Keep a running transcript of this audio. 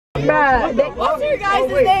Bruh, what's your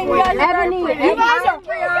guys' name? Ebony. You guys are.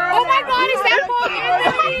 Oh my God, is that for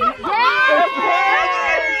Ebony?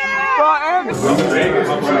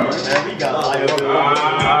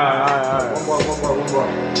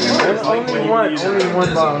 Only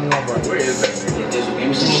one bar. Where is that?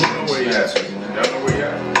 Where you at? Y'all know where you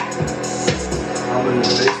at? I'm in the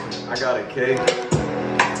basement. I got a cake.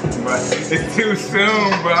 But it's too soon,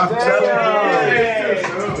 bro. That's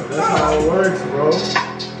how it works, bro.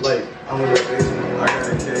 Like, I'm in the basement, I got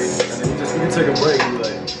a cake, and then we can take a break and be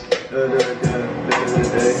like,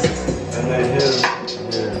 and then him,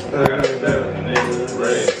 yeah,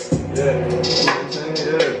 you know what I'm saying?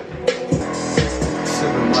 Yeah.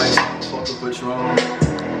 Sipping Mike's fucking Patron.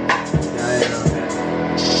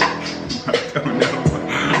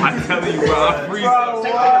 I tell you, bro, I'm freezing.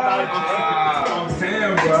 I'm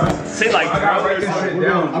saying, bro. Say like,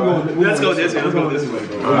 let's go this way. Let's go this way,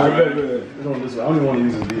 bro. I don't even want to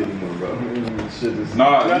use this beat anymore, bro.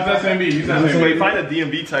 Nah, use that same beat. Wait, find a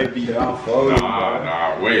DMV type beat.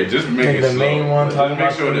 Nah, wait, just make it slow. The main one talking about.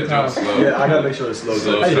 Make sure the jump's slow. Yeah, I gotta make sure it's slow.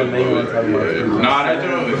 The main one talking about. Nah, that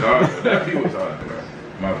joint was hard. That beat was hard, bro.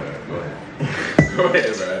 My bad. Go ahead. Go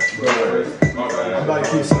ahead, bro. My bad. I'm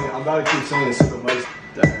about to keep saying this to Mike's.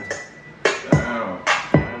 Damn.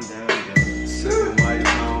 Sipping Mike's, I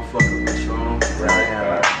don't fuck with Patron.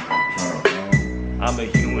 I'm a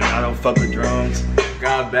human, I don't fuck with drums.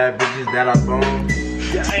 Got bad bitches that I bone.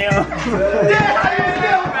 Damn.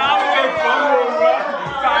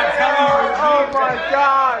 Oh my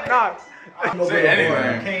God, nah. Say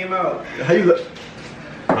anything. Came out. How you look?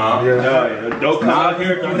 Don't come out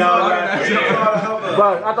here.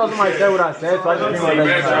 But I thought somebody said what I said, so I just came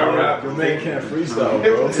out. Your man can't freestyle,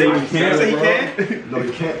 bro. Say you can't. Say he can't? No,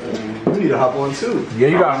 you can't. You need to hop on too. Yeah,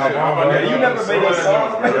 you gotta hop on, bro. You never made a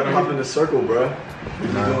song. You gotta hop in the circle, bro.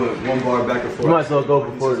 You're doing one bar back and forth. You might as well go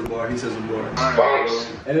before the bar. He says a bar.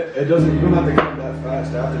 And it doesn't. You don't have to come that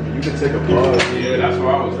fast after me. You can take a pause. Yeah, that's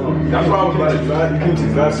what I was doing. That's why I was about to drive. You came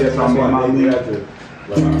too fast. Yes, I'm on my lead after.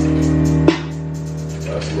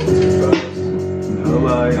 That's a little too fast. No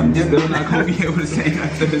lie, I'm still not gonna be able to say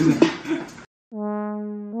nothing.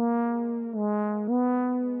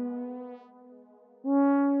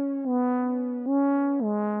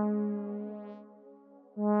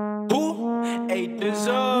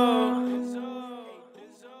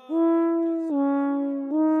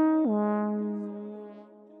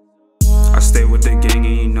 I stay with the gang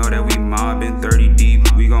and you know that we mobbing 30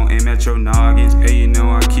 deep. We gon' aim at your noggins. Hey, you know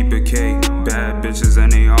I keep a K. Bad bitches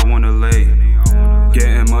and they all wanna lay.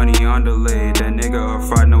 Getting money on delay. That nigga a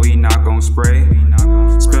fraud, no he not gon' spray.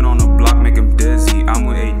 Spin on the block, make him dizzy. I'm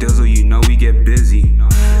with A Dizzle, you know we get busy.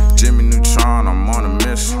 Jimmy Neutron, I'm on a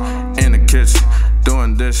mission. In the kitchen,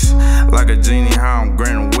 doing this like a genie, how I'm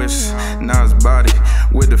granting wish. Now his body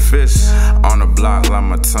with the fist on the block like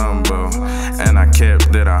my tumbo. And I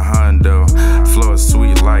kept that a hundo. Flow is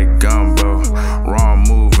sweet like gumbo. Wrong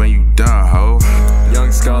move and you done, ho.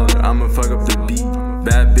 Young scholar, I'ma fuck up the beat.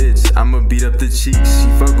 Bad bitch, I'ma beat up the cheeks. She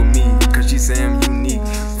fuck with me, cause she say I'm unique.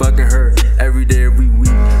 Fucking her, every day, every week.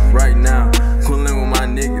 Right now, coolin' with my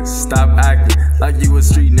niggas. Stop acting like you a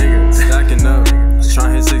street nigga. Stacking up,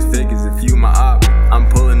 tryna hit 6 figures. If you my op, I'm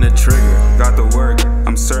pulling the trigger. Got the work,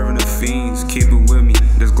 I'm serving the fiends. Keep it with me,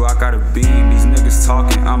 this Glock got a beam. These niggas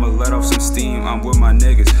talking, I'ma let off some steam. I'm with my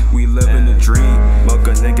niggas, we living the dream.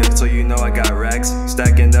 Mocha nigga, so you know I got racks.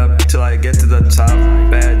 Stacking up till I get to the top.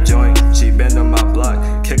 Bad joint, she been on my block.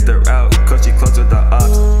 Kicked her out, cause she close with the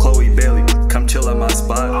ops. Chloe Bailey, come chill at my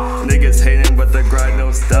spot. Niggas hating, but the grind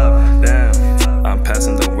don't stop. Damn, I'm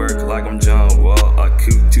passing the work like I'm John Wall. I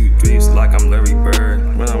coot 2 threes like I'm Larry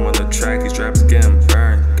Bird. When I'm on the track, these traps getting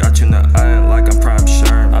burned. Got you in the eye like I'm Prime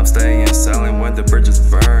Sherm. I'm staying silent when the bridges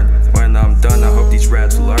burn. When I'm done, I hope these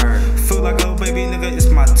rats learn. Feel like a baby nigga, it's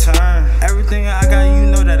my turn. Everything I got, you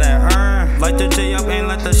know that I earn. Light the J up and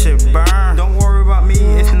let the shit burn. Don't worry about me,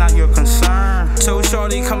 it's not your concern. So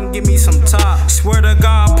shorty, come give me some top. Swear to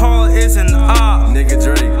God, Paul is an op. Nigga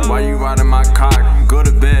Drake, why you riding my cock? Go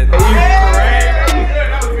to bed. Are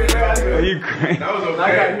you crazy? That was okay.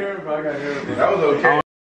 I got here, bro. That was okay.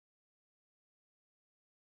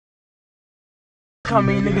 How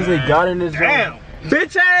many niggas they got in this room? Damn.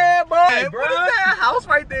 Bitch ass, boy. Hey, what is that house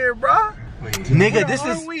right there, bro? Nigga, this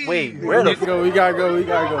is. Wait, where the fuck? We gotta go.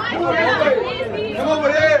 Come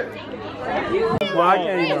over here. Well, I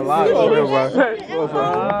can't even lie,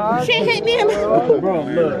 bro. Shit hit me. Bro,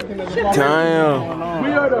 look. Damn.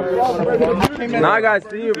 Now I gotta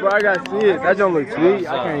see it, bro. I gotta see it. That don't look sweet.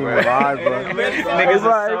 I can't even lie, bro. Niggas,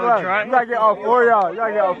 right. You gotta get all four of y'all. You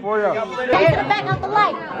gotta get all four of y'all. Back up the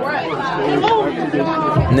light.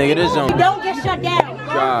 Nigga, this don't. Don't get shut down.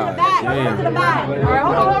 God damn. To the back. All right,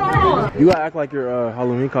 hold on. You gotta act like your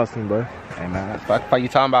Halloween costume, bro. Hey man, fuck you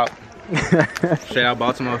talking about? Straight out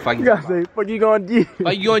Baltimore, fuck You gotta say, fuck you gonna do?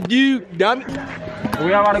 What you gonna do, dummy?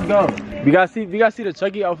 We all gotta go. We gotta see the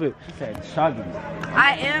Chucky outfit. She said Chucky.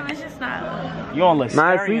 I am, it's just not. You don't look scary.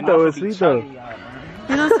 Nah, it's sweet though, it's sweet though.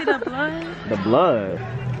 You don't see the blood? The blood?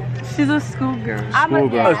 She's a schoolgirl.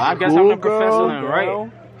 Schoolgirl. I guess I'm the professor then, right?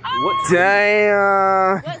 What?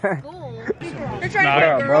 Damn. What school? You're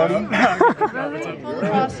trying to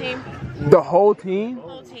Cross team. The whole team?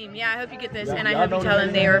 Whole team. Yeah, I hope you get this, and I hope you tell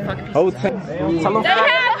them they were fucking pieces. Whole team. They have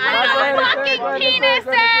little fucking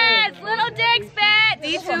penises! Little dicks, bet!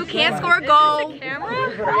 These two can't score a goal. Camera?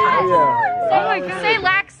 Oh my god. Say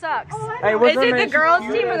Lax sucks. Hey, is it the girls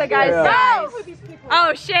team or the guys? No!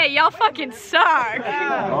 Oh shit, y'all fucking suck.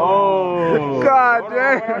 Oh. God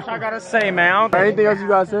damn. I gotta say, man. Anything else you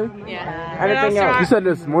gotta say? Yeah. Anything else? You said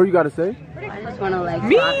there's more you gotta say?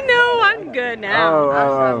 Me? No, I'm good now. Oh,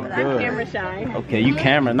 I'm camera shy. Okay, you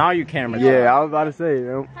camera. Now you camera. Yeah, I was about to say,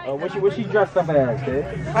 you know. What she dressed up as, kid?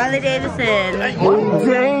 Harley Davidson. Oh,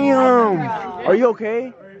 damn. Are you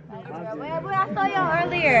okay? I saw y'all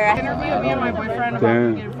earlier. I interviewed me and my boyfriend about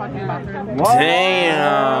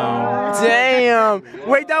Damn.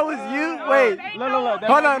 Wait, that was you? Wait. Look.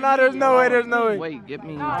 Hold on, no, there's no way. Wait, get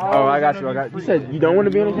me. Oh, I got you. You said you don't want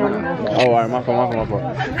to be on the camera? Oh, all right, my fault.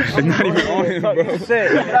 It's not even on him, bro. That's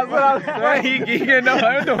what I was saying. He know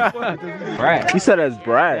what the fuck. Brad. You said that's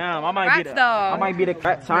Brad. Damn, I might be the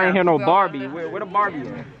Brats. I ain't hear no Barbie. Where the Barbie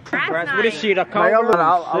at? Brats, what is she? The cowgirl?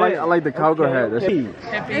 I like the cowgirl hat.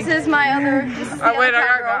 This is my other. This is the other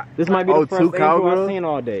cowgirl. This might be the first two cowgirls I've seen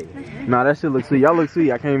all day. Nah, that shit looks sweet. Y'all look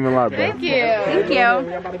sweet. I can't even lie, bro. Thank you.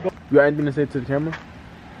 You got anything to say to the camera?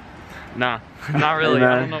 Nah, not really. Hey,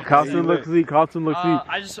 I don't know. Costume looks sweet.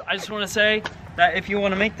 I just want to say that if you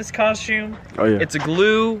want to make this costume, it's a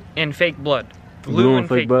glue and fake blood. Glue and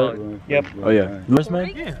fake blood. Yep. Oh yeah. You man?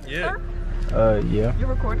 Yeah. Yeah. You're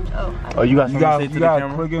recording? Oh, you got something to say to the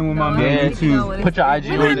camera? Plug in with my man too. Put your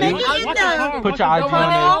IG on there. Put your IG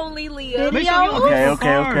on Only Leah.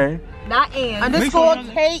 Okay. Not Ann.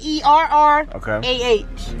 _KERR Okay.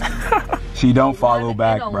 AH. She don't follow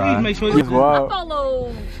back, bro. I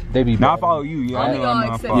follow. They be Not follow you. Yeah, I know I'm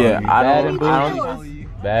not following Yeah, you. I don't.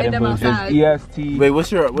 bad and bougie. It's EST. Wait,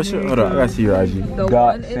 what's your? Hold on, I gotta see your IG. The God,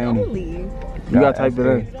 one and Sandy. only. You gotta type it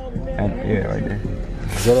in. And yeah, right there.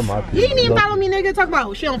 Go to my page. You didn't even follow me, nigga. Talk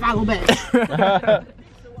about she don't follow back.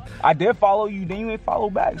 I did follow you, then you ain't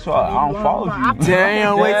follow back, so I don't follow you.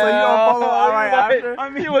 Damn, wait, so you don't follow all right after? I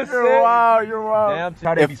mean, you're wild, you're wild.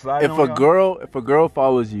 Damn, if a girl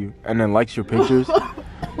follows you and then likes your pictures,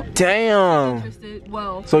 damn.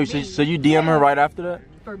 Well, So you DM her right after that?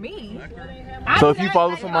 for me. So if you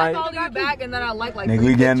follow somebody, I follow you back and then I like nigga,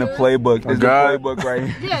 we getting the playbook. This is the playbook right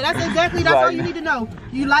here. Yeah, that's exactly. That's all you need to know.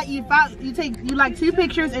 You like two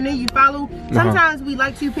pictures and then you follow. Sometimes we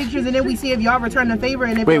like two pictures and then we see if y'all return the favor.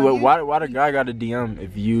 And if wait, why the guy got a DM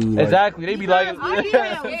if you? Like, exactly, they be like.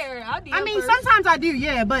 I mean, sometimes I do,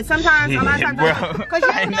 yeah, but sometimes a lot of times because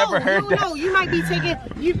you don't know. You might be taking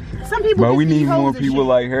Some people. But we need more people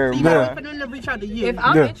like her. You gotta wait for them to reach out to you. If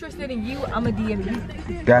I'm interested in you, I'm a DM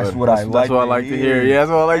you. That's what I like. That's what I like to hear. Yeah,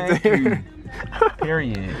 that's what I like to hear.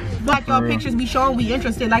 Period. Like y'all pictures be showing we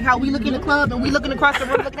interested. Like how we look in the club and we looking across the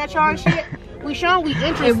room looking at y'all and shit. We showing we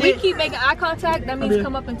interested. If we keep making eye contact, that means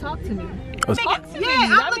come up and talk to me.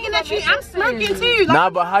 I'm looking at you. I'm smirking too. Nah,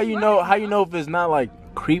 but how you know if it's not like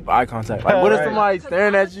creep eye contact? Like what if somebody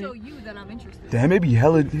staring at you? Damn, it be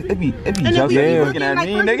hella. It be just looking at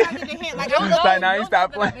me, nigga.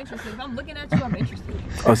 Stop playing. If I'm looking at you, I'm interested.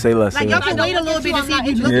 Oh, say less. Like y'all can wait a little bit to see if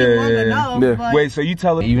you looking long enough. Wait, so you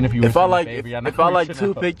tell her even if you if I like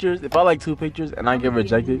two pictures and I get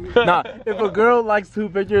rejected. Nah, if a girl likes two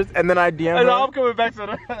pictures and then I DM her, I'm coming back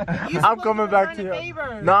to that. I'm coming back to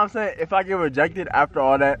y'all. No, I'm saying if I get rejected after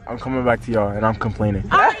all that, I'm coming back to y'all and I'm complaining.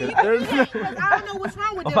 I don't know what's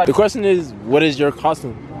wrong with them. The question is, what is your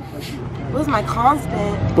costume? What's my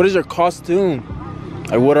constant? What is your costume?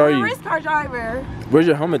 Like, what are you? Race car driver. Where's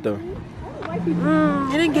your helmet though? You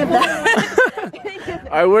didn't give that.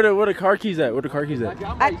 Alright, where the car keys at? Where the car keys at?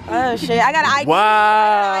 Oh shit, I got an ID.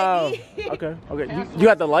 Wow. Okay. You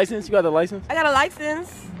got the license? You got the license? I got a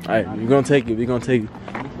license. Alright, we're gonna take it. We're gonna take it.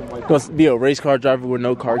 You're gonna be a race car driver with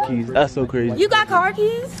no car keys. That's so crazy. You got car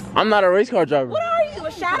keys? I'm not a race car driver. What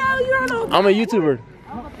Shadow, you don't know. I'm a YouTuber.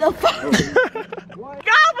 The fuck? God,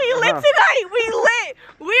 we lit tonight. We lit.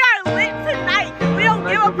 We are lit tonight. We don't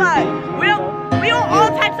give a fuck. We on all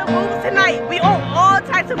types of moves tonight. We on all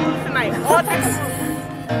types of moves tonight. All types of moves.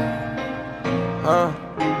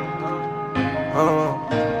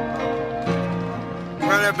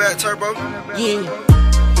 Run that back, Turbo. Yeah.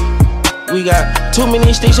 We got too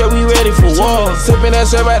many sticks, yeah, we ready for war. Sippin' that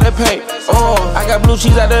syrup out the paint. Oh, I got blue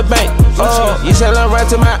cheese out the bank. Oh, you sellin' right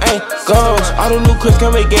to my ankles. All the new Chris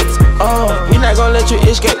come and gates. Oh, we not gonna let you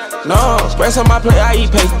escape. No, rest on my plate, I eat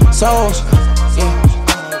pesos. Yeah.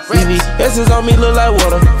 This is on me, look like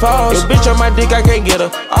waterfalls. Your bitch on my dick, I can't get her.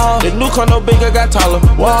 Oh, the new condo bigger, got taller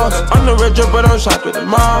walls. I'm the red drip, but I'm shopping the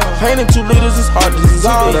mall. Painting 2 liters is hard to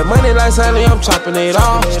dissolve. That money like Sally, I'm chopping it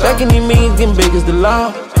off. Stacking these millions, getting big as the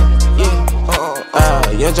law.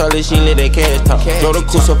 Young Charlie, she let that cash talk. Drove the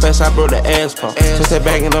cool so fast, I broke the ass pump. Touch that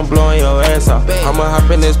bag and I'm blowing your ass off. I'ma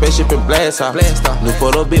hop in that spaceship and blast off. New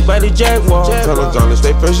photo, big body Jaguar. Tell them John to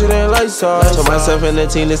stay fresher than lights off. Told myself and the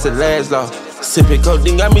team, it's the last law. Sippin'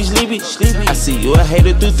 codeine got me sleepy. I see you a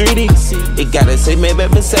hater through 3D. It gotta say maybe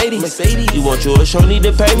Mercedes. You want you a show, need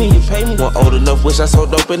to pay me. One old enough, wish I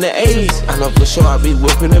sold dope in the 80s. I know for sure I be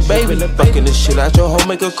whipping a baby. Fucking the shit out your home,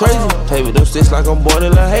 make her crazy. Play with them sticks like I'm born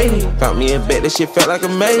in La Haiti. Found me in bed, that shit felt like a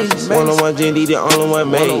maze. 1-on-1 GD, the only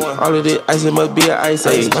one made. All of this ice, it must be an ice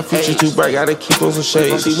age. My future too bright, gotta keep on some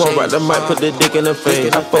shade. She won't rock the mic, put the dick in her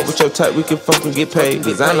face. I fuck with your type, we can fucking get paid.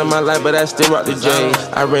 Design my life, but I still rock the J's.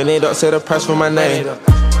 I ran it up, set a price for my name.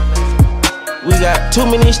 We got too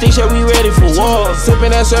many sticks, yeah, we ready for war.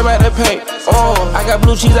 Sippin' that syrup out the paint. Oh, I got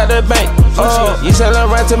blue cheese out the bank. Oh, you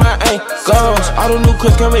sellin' right to my ankles. All the new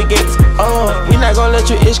Chris come and gates. Oh, we not gonna let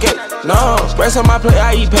you escape. No, rest on my plate,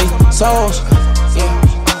 I eat pesos.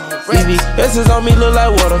 This is on me, look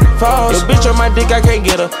like waterfalls. Your bitch on my dick, I can't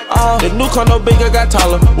get her. Oh, the new condo bigger, got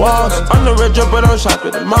taller walls. I'm the red drip, but I'm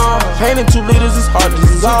shopping the mall. Painting 2 liters is hard to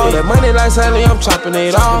dissolve. That money like Sally, I'm chopping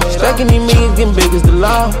it off. Stacking these millions, getting big as the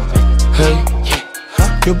law. Hey,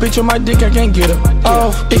 your bitch on my dick, I can't get her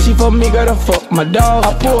off. If she fuck me, gotta fuck my dog.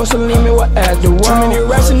 I pour some lemon with Adderall. Too many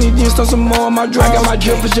rats and these jeans, throw some more on my drink. I got my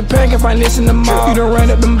drip for Japan, can find this in the mall. You done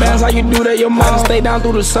ran up them bands, how you do that, your mom? Stay down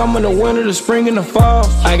through the summer, the winter, the spring, and the fall.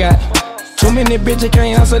 I got too many bitches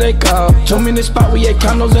can't answer they call. Too many spot we at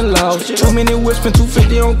condos and laws. Too many whispering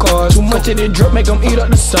 250 on cars. Too much of the drip make them eat up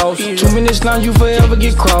the sauce. Too many slimes you forever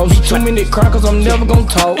get crossed. Too many cry cause I'm never gon'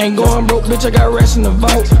 talk. Ain't going broke, bitch, I got rest in the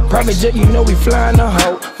vault. Private jet, you know we flying the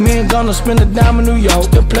hoe. Me and Donna spend a dime in New York.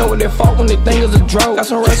 Still play with that fault when they think it's a drought. Got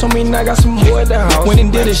some rest on me now, got some more at the house. When they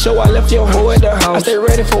did a show, I left your hoe at the house. I stay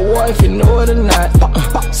ready for war if you know it or not.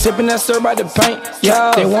 Sipping that syrup by the paint,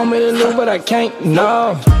 yeah. They want me to lose, but I can't,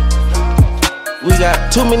 no. We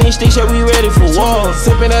got too many sticks, yeah, we ready for war.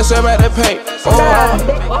 Sippin' that syrup out the paint. Oh,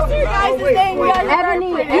 what's your guys' name?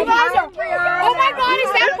 Ebony. You guys are, oh my God, is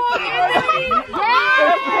that Paul Anthony?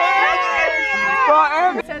 Yeah.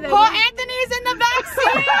 Paul Anthony is in the back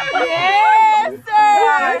seat. Yes,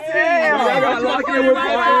 sir. I got locked in with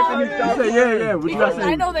Paul Anthony. Yeah. What you guys say?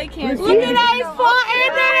 I know they can't. Look at that, it's Paul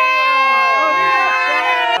Anthony.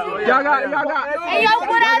 Y'all got. Hey, yo,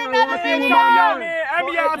 put out another video.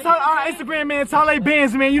 Every y'all Instagram, man, Tale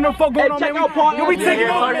Benz, man. You know, fuck going on, man. We taking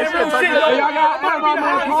over, man. Real shit, yo. Y'all got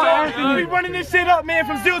Paul Anthony. We running this shit up, man,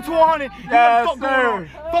 from 0 to 100. Yes, sir.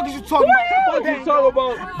 Fuck is you talking about? Fuck you talking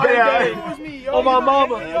about? Oh, my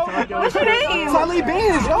mama. What's your name? Tale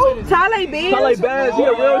Benz, yo. Tale Benz? Tale Benz, he a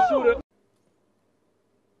real shooter.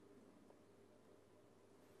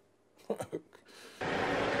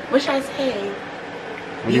 What should I say?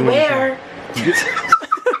 Beware.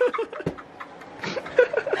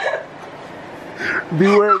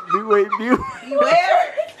 Beware.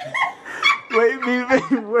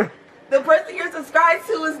 Beware. The person you're subscribed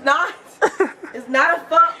to is not a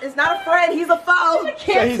friend. He's a foe.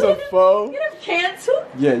 Say he's a foe. You done canceled?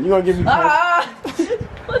 Yeah, you gonna give me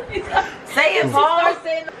Say it, Paul.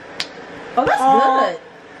 Oh, that's good.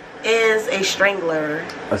 Is a strangler.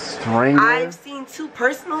 A strangler? I've seen 2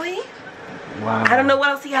 personally. Wow. I don't know what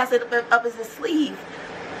else he has up his sleeve.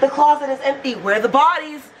 The closet is empty. Where are the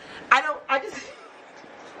bodies? I just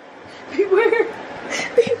beware.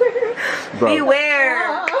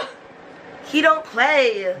 Beware. He don't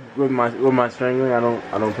play. With my strangling, I don't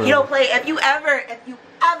play. He don't play. If you ever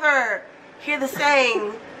hear the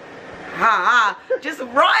saying, just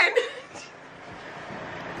run.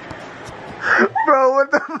 Bro,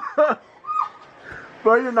 what the fuck?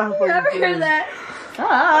 Bro, you're not fucking ever hear that?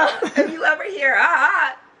 If you ever hear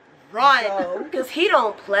run. Because he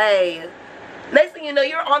don't play. Next thing you know,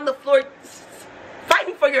 you're on the floor fighting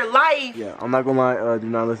fighting for your life. Yeah, I'm not gonna lie, do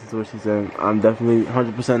not listen to what she's saying. I'm definitely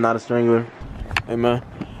 100% not a strangler. Hey man,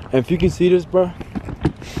 and if you can see this, bro,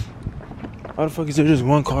 why the fuck is there just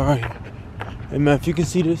one car right here? Hey man, if you can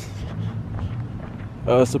see this,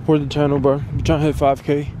 support the channel, bro. We're trying to hit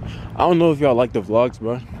 5K. I don't know if y'all like the vlogs,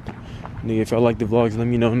 bro. Nigga, if y'all like the vlogs, let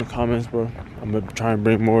me know in the comments, bro. I'm gonna try and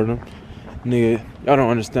bring more of them. Nigga, y'all don't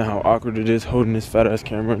understand how awkward it is holding this fat ass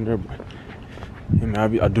camera in there, bro. Hey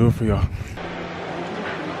man, I do it for y'all.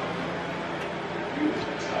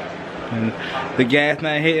 And the gas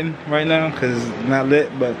not hitting right now because it's not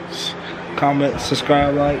lit, but comment,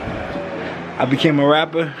 subscribe, like. I became a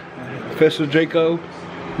rapper, Official Draco.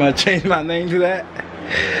 I'm gonna change my name to that.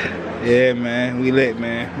 Yeah, man, we lit,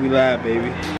 man. We live, baby.